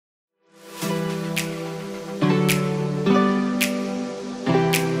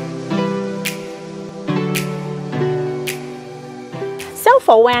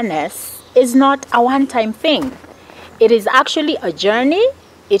Self-awareness is not a one-time thing. It is actually a journey.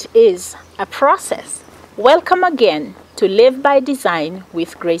 It is a process. Welcome again to Live by Design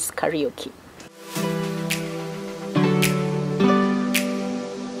with Grace Kariuki.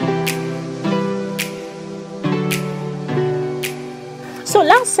 So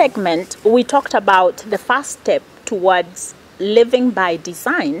last segment, we talked about the first step towards living by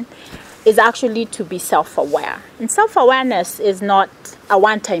design is actually to be self-aware. And self-awareness is not a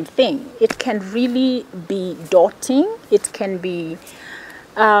one-time thing. It can really be daunting. It can be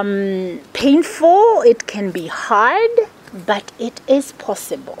painful. It can be hard, but it is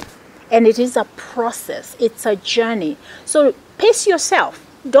possible. And it is a process. It's a journey. So pace yourself.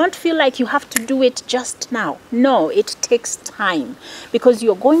 Don't feel like you have to do it just now. No, it takes time because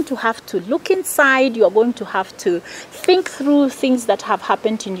you're going to have to look inside. You're going to have to think through things that have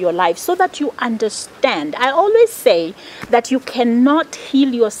happened in your life so that you understand. I always say that you cannot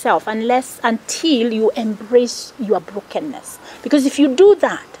heal yourself until you embrace your brokenness. Because if you do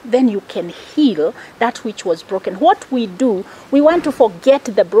that, then you can heal that which was broken. What we do, we want to forget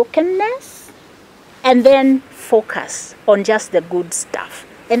the brokenness and then focus on just the good stuff.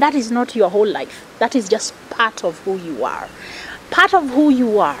 And that is not your whole life. That is just part of who you are. Part of who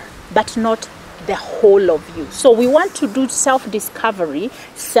you are, but not the whole of you. So we want to do self-discovery,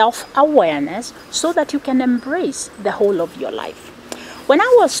 self-awareness, so that you can embrace the whole of your life. When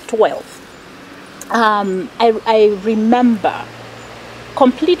I was 12, I remember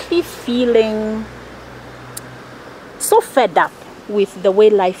completely feeling so fed up with the way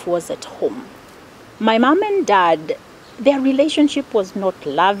life was at home. My mom and dad, their relationship was not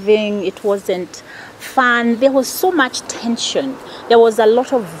loving. It wasn't fun. There was so much tension. There was a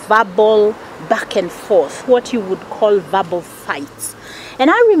lot of verbal back and forth, what you would call verbal fights.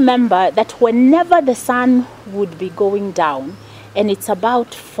 And I remember that whenever the sun would be going down and it's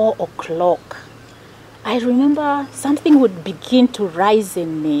about 4 o'clock, I remember something would begin to rise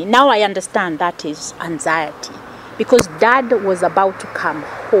in me. Now I understand that is anxiety because Dad was about to come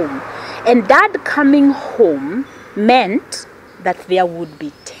home. And Dad coming home meant that there would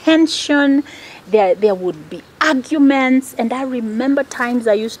be tension, there would be arguments. And I remember times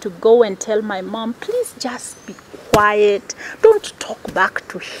I used to go and tell my mom, please just be quiet, don't talk back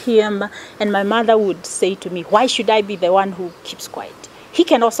to him. And my mother would say to me, why should I be the one who keeps quiet? He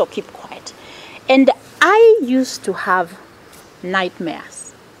can also keep quiet. And I used to have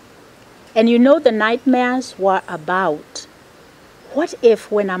nightmares. And you know, the nightmares were about, what if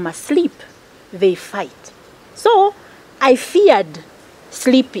when I'm asleep, they fight? So I feared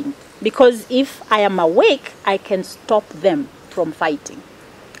sleeping because if I am awake, I can stop them from fighting.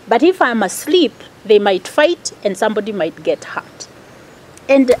 But if I'm asleep, they might fight and somebody might get hurt.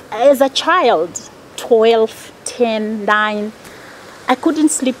 And as a child, 12, 10, 9, I couldn't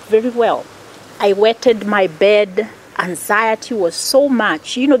sleep very well. I wetted my bed. Anxiety was so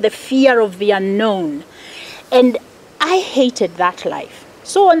much, you know, the fear of the unknown. And I hated that life.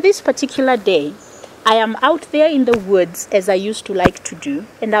 So on this particular day, I am out there in the woods, as I used to like to do,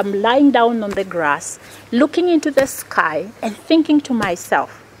 and I'm lying down on the grass, looking into the sky and thinking to myself,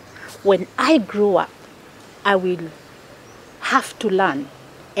 when I grow up, I will have to learn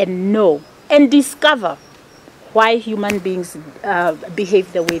and know and discover why human beings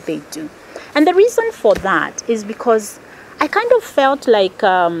behave the way they do. And the reason for that is because I kind of felt like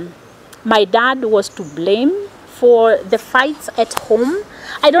my dad was to blame for the fights at home.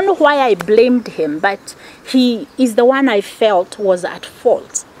 I don't know why I blamed him, but he is the one I felt was at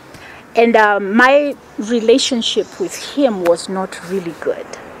fault. And my relationship with him was not really good.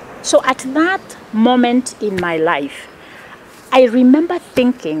 So at that moment in my life, I remember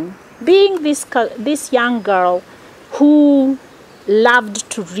thinking, being this young girl who loved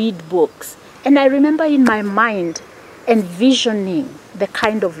to read books, and I remember in my mind envisioning the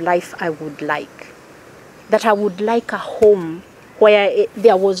kind of life I would like. That I would like a home where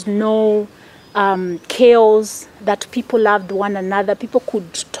there was no chaos, that people loved one another, people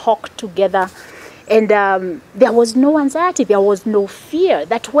could talk together, and there was no anxiety, there was no fear.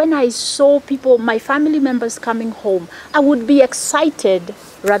 That when I saw people, my family members coming home, I would be excited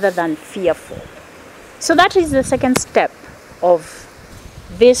rather than fearful. So that is the second step of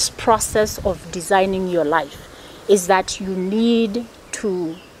this process of designing your life, is that you need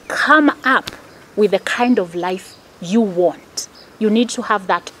to come up with the kind of life you want. You need to have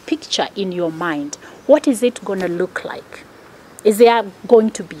that picture in your mind. What is it going to look like? Is there going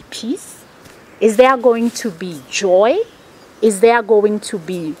to be peace? Is there going to be joy? Is there going to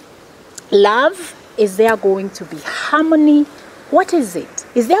be love? Is there going to be harmony? What is it?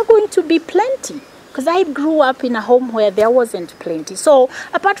 Is there going to be plenty? Because I grew up in a home where there wasn't plenty. So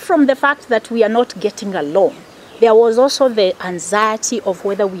apart from the fact that we are not getting along, there was also the anxiety of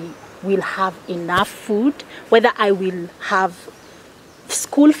whether we will have enough food, whether I will have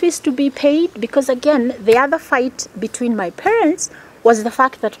school fees to be paid. Because again, the other fight between my parents was the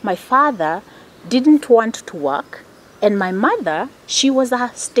fact that my father didn't want to work, and my mother, she was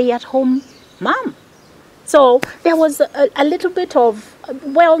a stay-at-home mom. So there was a little bit of,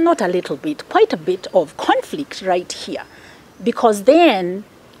 well, not a little bit, quite a bit of conflict right here. Because then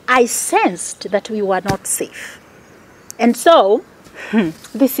I sensed that we were not safe. And so,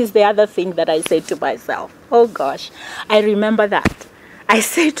 this is the other thing that I said to myself. Oh gosh, I remember that. I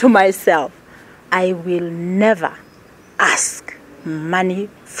said to myself, I will never ask money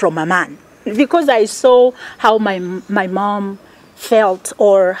from a man. Because I saw how my mom felt,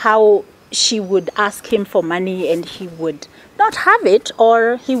 or how she would ask him for money and he would not have it,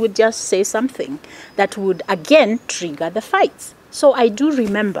 or he would just say something that would again trigger the fights. So I do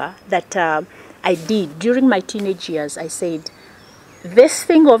remember that I did during my teenage years. I said, this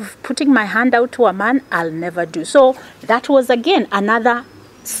thing of putting my hand out to a man, I'll never do. So that was again another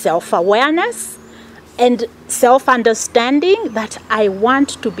self-awareness and self-understanding that I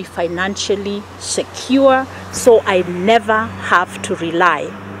want to be financially secure, so I never have to rely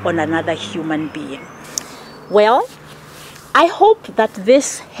on another human being. Well, I hope that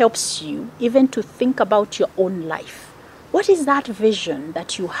this helps you even to think about your own life. What is that vision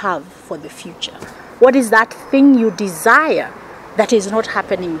that you have for the future? What is that thing you desire that is not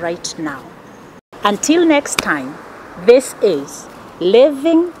happening right now? Until next time, this is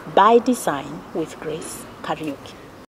Living by Design with Grace Kariuki.